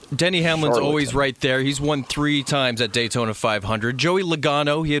favorite, Denny Hamlin's Charlotte. always right there. He's won 3 times at Daytona 500. Joey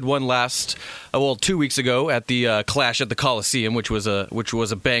Logano, he had won 2 weeks ago at the Clash at the Coliseum, which was a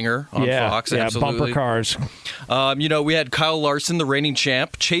banger on Fox. Yeah, absolutely. bumper cars. We had Kyle Larson, the reigning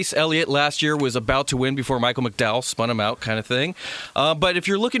champ. Chase Elliott last year was about to win before Michael McDowell spun him out, kind of thing. But if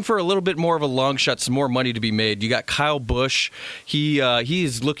you're looking for a little bit more of a long shot, some more money to be made, you got Kyle Busch. He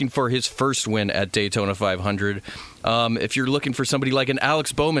is looking for his first win at Daytona 500. If you're looking for somebody like an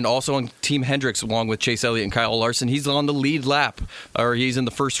Alex Bowman, also on Team Hendricks, along with Chase Elliott and Kyle Larson, he's on the lead lap, or he's in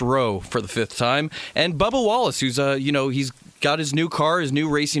the first row for the 5th time. And Bubba Wallace, who's he's got his new car, his new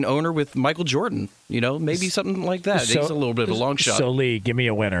racing owner with Michael Jordan. Maybe something like that. It's a little bit of a long shot. So Lee, give me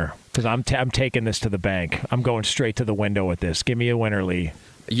a winner because I'm taking this to the bank. I'm going straight to the window with this. Give me a winner, Lee.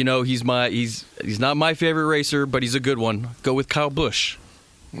 He's not my favorite racer, but he's a good one. Go with Kyle Busch.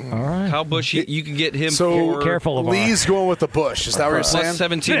 All right. Kyle Busch, you can get him so careful. Lee's going with the Busch. Is that what you're saying? Plus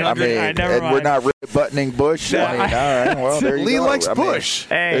 1,700. I mean, and we're not red buttoning Busch. I mean, all right. Well, there you Lee go. likes Busch.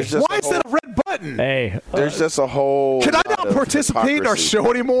 Hey, why is that a red button? Hey, there's just a whole. Can I not participate in our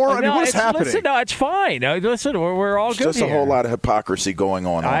show anymore? I mean, what is happening? Listen, no, it's fine. Listen, we're all good. There's just a whole lot of hypocrisy going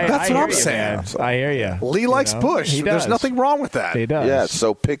on. That's what I'm saying. Man. I hear you. Lee likes Busch. He does. There's nothing wrong with that. He does. Yeah,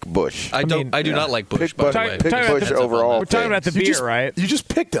 so pick Busch. I do not like Busch. Pick Busch overall. We're talking about the beer, right? You just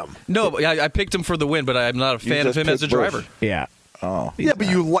picked him. No, I picked him for the win, but I'm not a fan of him as a driver. Yeah. Oh. Yeah, but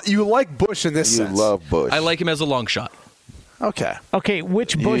you like Busch in this sense. You love Busch. I like him as a long shot. Okay.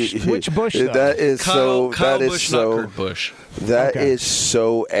 Which Busch? Which Busch? Though? That is Kyle that is Busch, so. not Kurt Busch. That is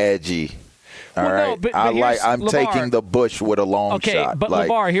so edgy. All right, no, but I'm LeVar, taking the Busch with a long shot. Okay, but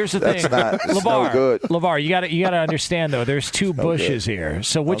LeVar, here's the thing. That's no good. LeVar, you got to understand though. There's 2 Bushes here.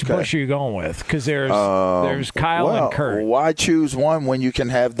 So which Busch are you going with? Because there's Kyle and Kurt. Why choose one when you can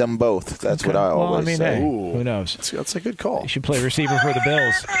have them both? That's what I always say. Hey, who knows? That's a good call. You should play receiver for the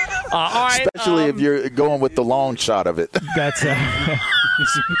Bills. All right, especially if you're going with the long shot of it. That's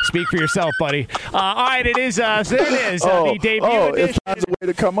speak for yourself, buddy. All right, it is. So it is the debut edition. It finds a way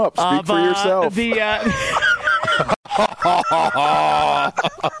to come up. Speak for yourself. You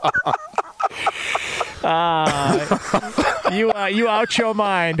out your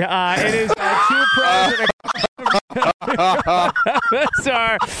mind. It is 2 pros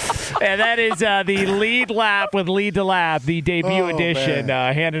and that is the lead lap with lead to lap, the debut edition,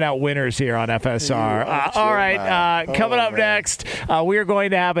 handing out winners here on FSR. All right, coming up next, we are going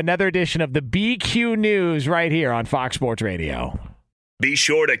to have another edition of the BQ News right here on Fox Sports Radio. Be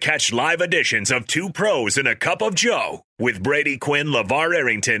sure to catch live editions of 2 Pros and a Cup of Joe with Brady Quinn, LeVar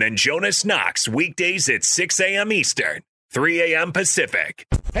Arrington, and Jonas Knox weekdays at 6 a.m. Eastern, 3 a.m. Pacific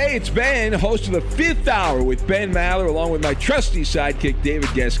Hey, it's Ben, host of the Fifth Hour with Ben Maller, along with my trusty sidekick, David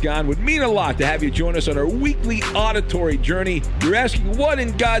Gascon. Would mean a lot to have you join us on our weekly auditory journey. You're asking, what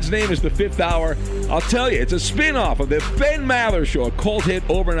in God's name is the Fifth Hour? I'll tell you, it's a spin-off of the Ben Maller Show, a cult hit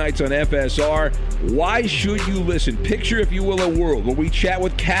overnights on FSR. Why should you listen? Picture, if you will, a world where we chat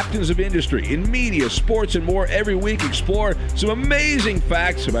with captains of industry in media, sports, and more every week. Explore some amazing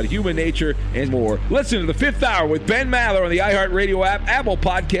facts about human nature and more. Listen to the Fifth Hour with Ben Maller on the iHeartRadio app, Apple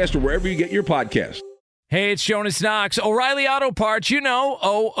Podcast, or wherever you get your podcast. Hey, it's Jonas Knox. O'Reilly Auto Parts, you know,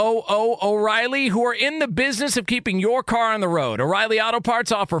 O'Reilly, who are in the business of keeping your car on the road. O'Reilly Auto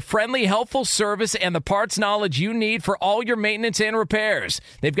Parts offer friendly, helpful service and the parts knowledge you need for all your maintenance and repairs.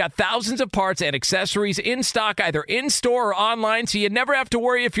 They've got thousands of parts and accessories in stock, either in-store or online, so you never have to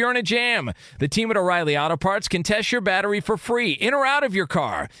worry if you're in a jam. The team at O'Reilly Auto Parts can test your battery for free, in or out of your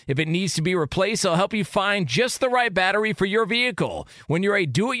car. If it needs to be replaced, they'll help you find just the right battery for your vehicle. When you're a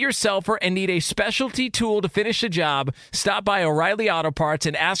do-it-yourselfer and need a specialty tool to finish the job, stop by O'Reilly Auto Parts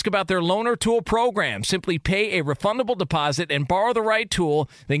and ask about their loaner tool program. Simply pay a refundable deposit and borrow the right tool,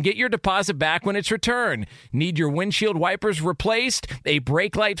 then get your deposit back when it's returned. Need your windshield wipers replaced, a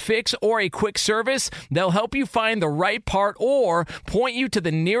brake light fix, or a quick service? They'll help you find the right part or point you to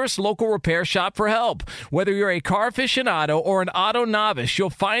the nearest local repair shop for help. Whether you're a car aficionado or an auto novice, you'll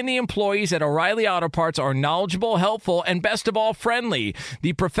find the employees at O'Reilly Auto Parts are knowledgeable, helpful, and best of all, friendly.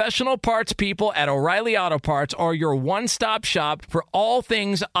 The professional parts people at O'Reilly Auto Parts are your one-stop shop for all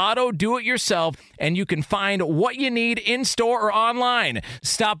things auto do-it-yourself, and you can find what you need in-store or online.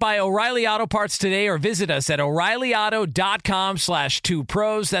 Stop by O'Reilly Auto Parts today or visit us at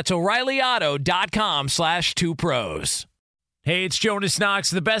O'ReillyAuto.com/2pros. That's O'ReillyAuto.com/2pros. Hey, it's Jonas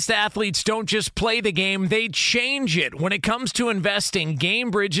Knox. The best athletes don't just play the game, they change it. When it comes to investing,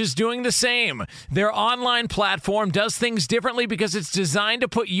 GameBridge is doing the same. Their online platform does things differently because it's designed to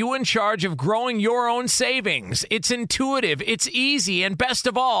put you in charge of growing your own savings. It's intuitive, it's easy, and best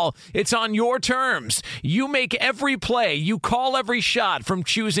of all, it's on your terms. You make every play, you call every shot, from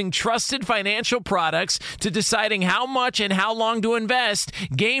choosing trusted financial products to deciding how much and how long to invest.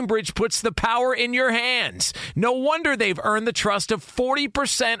 GameBridge puts the power in your hands. No wonder they've earned the trust of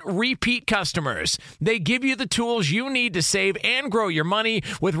 40% repeat customers. They give you the tools you need to save and grow your money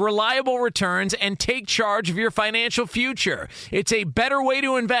with reliable returns and take charge of your financial future. It's a better way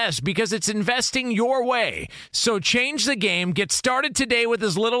to invest because it's investing your way. So change the game. Get started today with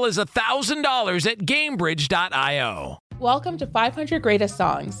as little as $1,000 at GameBridge.io. Welcome to 500 Greatest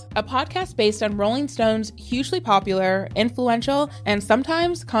Songs, a podcast based on Rolling Stone's hugely popular, influential, and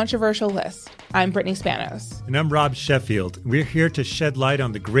sometimes controversial list. I'm Brittany Spanos. And I'm Rob Sheffield. We're here to shed light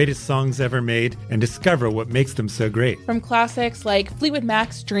on the greatest songs ever made and discover what makes them so great. From classics like Fleetwood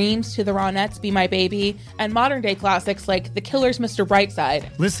Mac's Dreams to the Ronettes' Be My Baby, and modern-day classics like The Killer's Mr. Brightside.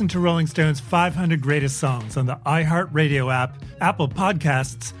 Listen to Rolling Stone's 500 Greatest Songs on the iHeartRadio app, Apple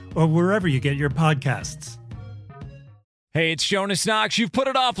Podcasts, or wherever you get your podcasts. Hey, it's Jonas Knox. You've put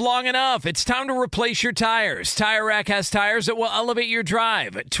it off long enough. It's time to replace your tires. Tire Rack has tires that will elevate your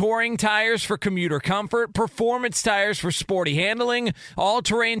drive. Touring tires for commuter comfort, performance tires for sporty handling,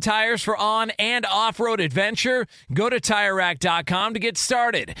 all-terrain tires for on- and off-road adventure. Go to TireRack.com to get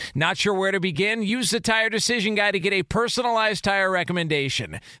started. Not sure where to begin? Use the Tire Decision Guide to get a personalized tire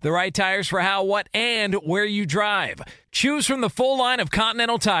recommendation. The right tires for how, what, and where you drive. Choose from the full line of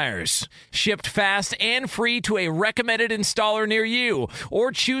Continental tires. Shipped fast and free to a recommended installer near you.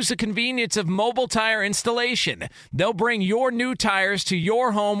 Or choose the convenience of mobile tire installation. They'll bring your new tires to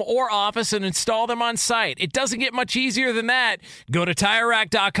your home or office and install them on site. It doesn't get much easier than that. Go to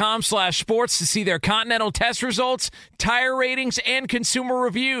TireRack.com/sports to see their Continental test results, tire ratings, and consumer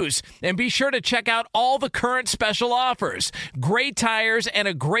reviews. And be sure to check out all the current special offers. Great tires and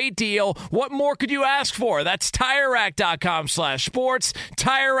a great deal. What more could you ask for? That's TireRack.com/sports.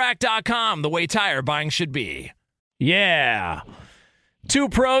 TireRack.com, the way tire buying should be. Yeah. Two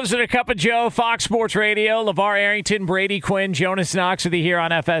pros and a cup of Joe, Fox Sports Radio. LeVar Arrington, Brady Quinn, Jonas Knox with you here on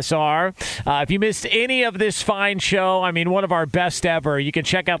FSR. If you missed any of this fine show, I mean, one of our best ever, you can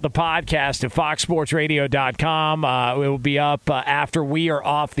check out the podcast at foxsportsradio.com. It will be up after we are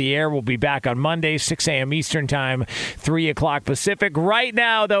off the air. We'll be back on Monday, 6 a.m. Eastern Time, 3 o'clock Pacific. Right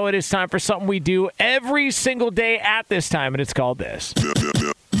now, though, it is time for something we do every single day at this time, and it's called this.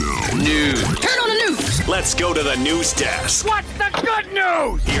 News. Turn on the news. Let's go to the news desk. What's the good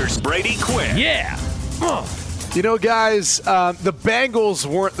news? Here's Brady Quinn. Yeah. You know, guys, the Bengals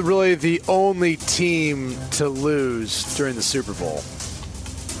weren't really the only team to lose during the Super Bowl.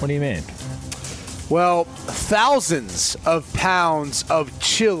 What do you mean? Well, thousands of pounds of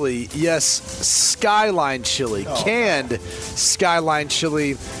chili, yes, Skyline chili, canned Skyline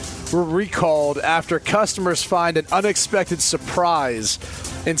chili, were recalled after customers find an unexpected surprise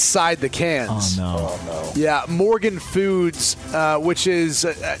inside the cans. Oh, no. Yeah, Morgan Foods, which is,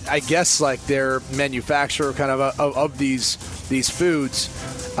 I guess, like their manufacturer kind of these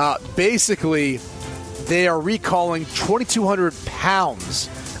foods, basically they are recalling 2,200 pounds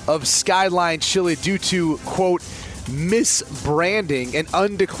of Skyline chili due to, quote, misbranding and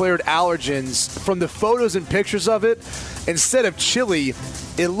undeclared allergens. From the photos and pictures of it, instead of chili,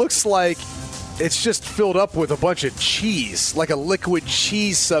 it looks like it's just filled up with a bunch of cheese, like a liquid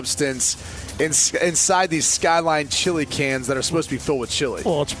cheese substance inside these Skyline chili cans that are supposed to be filled with chili.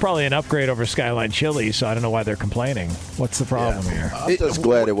 Well, it's probably an upgrade over Skyline chili, so I don't know why they're complaining. What's the problem here? I'm just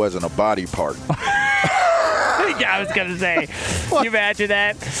glad it wasn't a body part. Yeah, I was going to say, can you imagine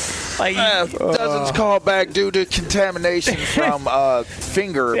that? Like, dozens called back due to contamination from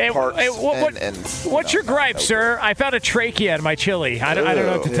finger parts. What's your gripe, sir? I found a trachea in my chili. I don't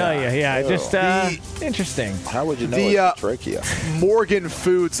know what to tell you. Yeah, just interesting. How would you know it's a trachea? Morgan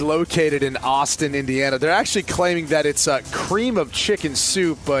Foods, located in Austin, Indiana. They're actually claiming that it's cream of chicken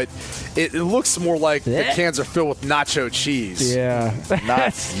soup, but it looks more like the cans are filled with nacho cheese. Yeah.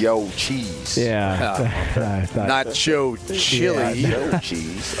 Nacho cheese. Yeah. Nacho chili. Nacho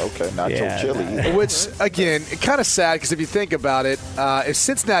cheese. Okay, nacho chili. Which, again, kind of sad because if you think about it, if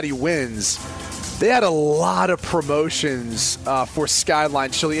Cincinnati wins, they had a lot of promotions for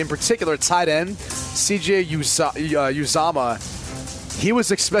Skyline chili. In particular, tight end CJ Uzama, he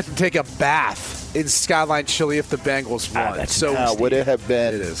was expected to take a bath in Skyline chili if the Bengals won. So would it have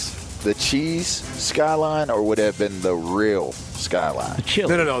been the cheese Skyline, or would it have been the real Skyline? The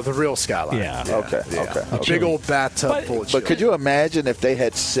chili. No, the real Skyline. Yeah. Okay. A big old bathtub full of chili. But could you imagine if they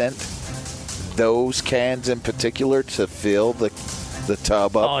had sent those cans in particular to fill the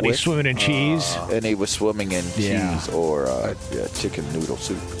tub up and he's swimming in cheese? And he was swimming in cheese or chicken noodle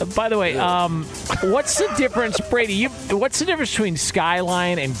soup. By the way, what's the difference, Brady? What's the difference between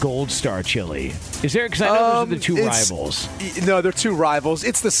Skyline and Gold Star chili? Is there? Because I know those are the two rivals. No, they're two rivals.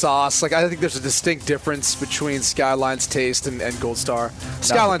 It's the sauce. Like, I think there's a distinct difference between Skyline's taste and Gold Star.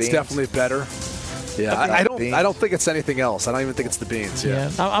 Skyline's definitely better. Yeah, I don't think it's anything else. I don't even think it's the beans.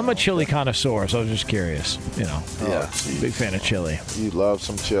 Yeah. I'm a chili connoisseur, so I was just curious. Big fan of chili. You love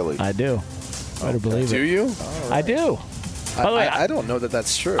some chili. I do. I believe it. Do you? Right. I do. By the way, I don't know that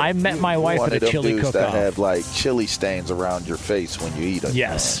that's true. I met my wife at a chili cook-off. That have like chili stains around your face when you eat it.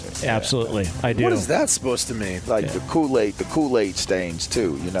 Yes, absolutely. I do. What is that supposed to mean? Like the Kool-Aid stains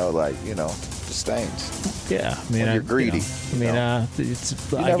too. The stains. Yeah, I mean, when you're greedy.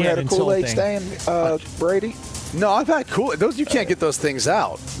 It's you never had a Kool-Aid stain, Brady? No, I've had those. You can't get those things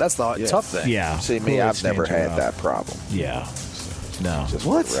out. That's the tough thing. Yeah. See, I've never had that problem. Yeah. No. Just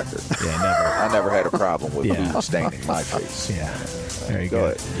for the record. Yeah, never. I never had a problem with food staining my face. Yeah. Very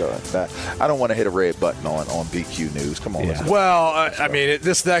good. Go ahead. I don't want to hit a red button on BQ News. Come on. Yeah. Well, I mean,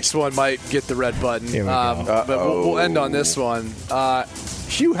 this next one might get the red button. Here we go. But we'll end on this one.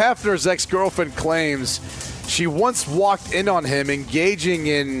 Hugh Hefner's ex-girlfriend claims she once walked in on him engaging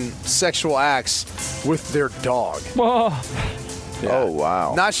in sexual acts with their dog. Whoa. Yeah. Oh,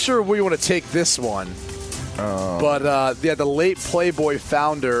 wow. Not sure where you want to take this one. But the late Playboy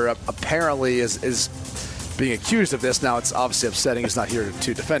founder apparently is being accused of this. Now, it's obviously upsetting. He's not here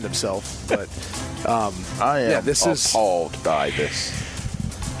to defend himself. But I am appalled by this.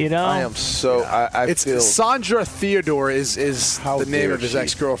 I am so. I feel Sandra Theodore is the name of his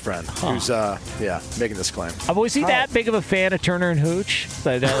ex-girlfriend who's making this claim. Was he that big of a fan of Turner and Hooch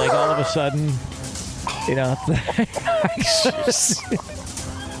that like all of a sudden,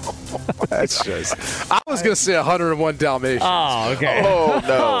 That's just. I was gonna say 101 Dalmatians. Oh, okay. Oh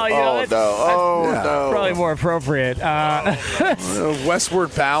no! No! Probably more appropriate.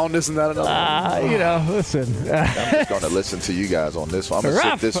 Westward Bound, isn't that another? Listen. I'm just gonna listen to you guys on this one. I'm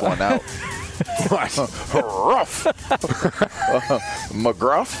gonna sit this one out. Rough.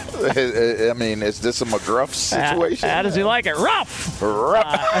 McGruff? I mean, is this a McGruff situation? How does he like it? Rough.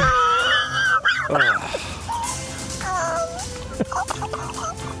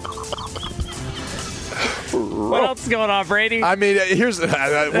 What else is going on, Brady? I mean, here's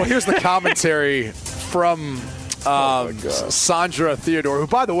the commentary from Sandra Theodore, who,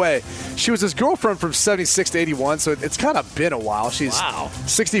 by the way, she was his girlfriend from 76 to 81, so it's kind of been a while. She's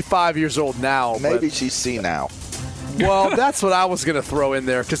 65 years old now. Maybe she's senile. Well, that's what I was going to throw in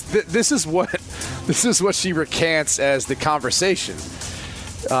there, because this is what she recants as the conversation.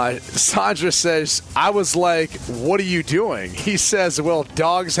 Sandra says, I was like, what are you doing? He says, well,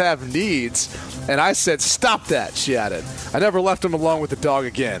 dogs have needs. And I said, stop that, she added. I never left him alone with the dog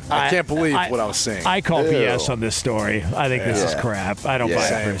again. I can't believe what I was saying. I call BS on this story. I think this is crap. I don't buy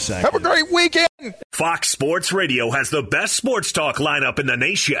it for a second. Have a great weekend. Fox Sports Radio has the best sports talk lineup in the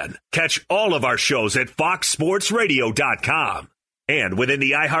nation. Catch all of our shows at foxsportsradio.com. And within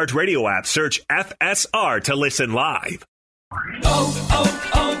the iHeartRadio app, search FSR to listen live.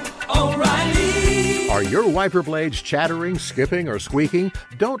 O'Reilly. Are your wiper blades chattering, skipping, or squeaking?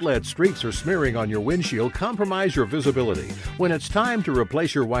 Don't let streaks or smearing on your windshield compromise your visibility. When it's time to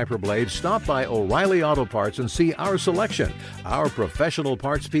replace your wiper blades, stop by O'Reilly Auto Parts and see our selection. Our professional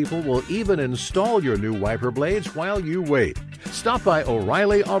parts people will even install your new wiper blades while you wait. Stop by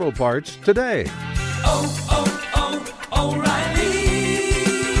O'Reilly Auto Parts today.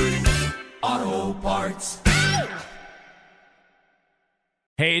 O'Reilly Auto Parts.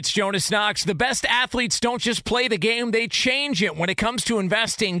 Hey, it's Jonas Knox. The best athletes don't just play the game, they change it. When it comes to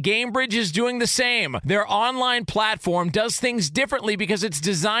investing, GameBridge is doing the same. Their online platform does things differently because it's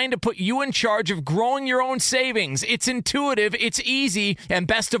designed to put you in charge of growing your own savings. It's intuitive, it's easy, and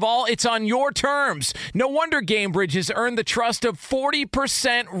best of all, it's on your terms. No wonder GameBridge has earned the trust of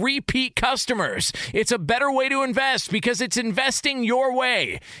 40% repeat customers. It's a better way to invest because it's investing your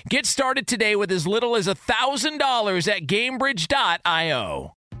way. Get started today with as little as $1,000 at GameBridge.io.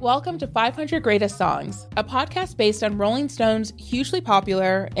 Welcome to 500 Greatest Songs, a podcast based on Rolling Stone's hugely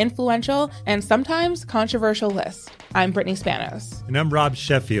popular, influential, and sometimes controversial list. I'm Brittany Spanos. And I'm Rob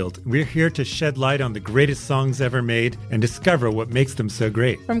Sheffield. We're here to shed light on the greatest songs ever made and discover what makes them so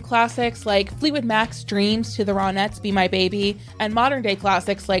great. From classics like Fleetwood Mac's Dreams to the Ronettes' Be My Baby, and modern-day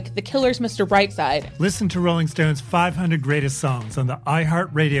classics like The Killer's Mr. Brightside. Listen to Rolling Stone's 500 Greatest Songs on the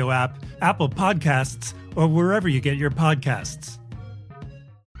iHeartRadio app, Apple Podcasts, or wherever you get your podcasts.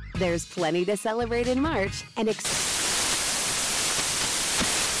 There's plenty to celebrate in March and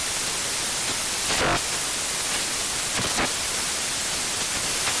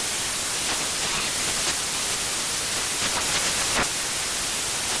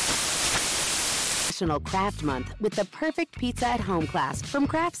National Craft Month with the perfect pizza at home class from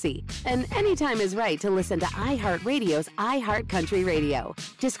Craftsy. And anytime is right to listen to iHeartRadio's iHeart Country Radio.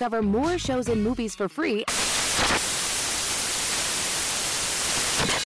 Discover more shows and movies for free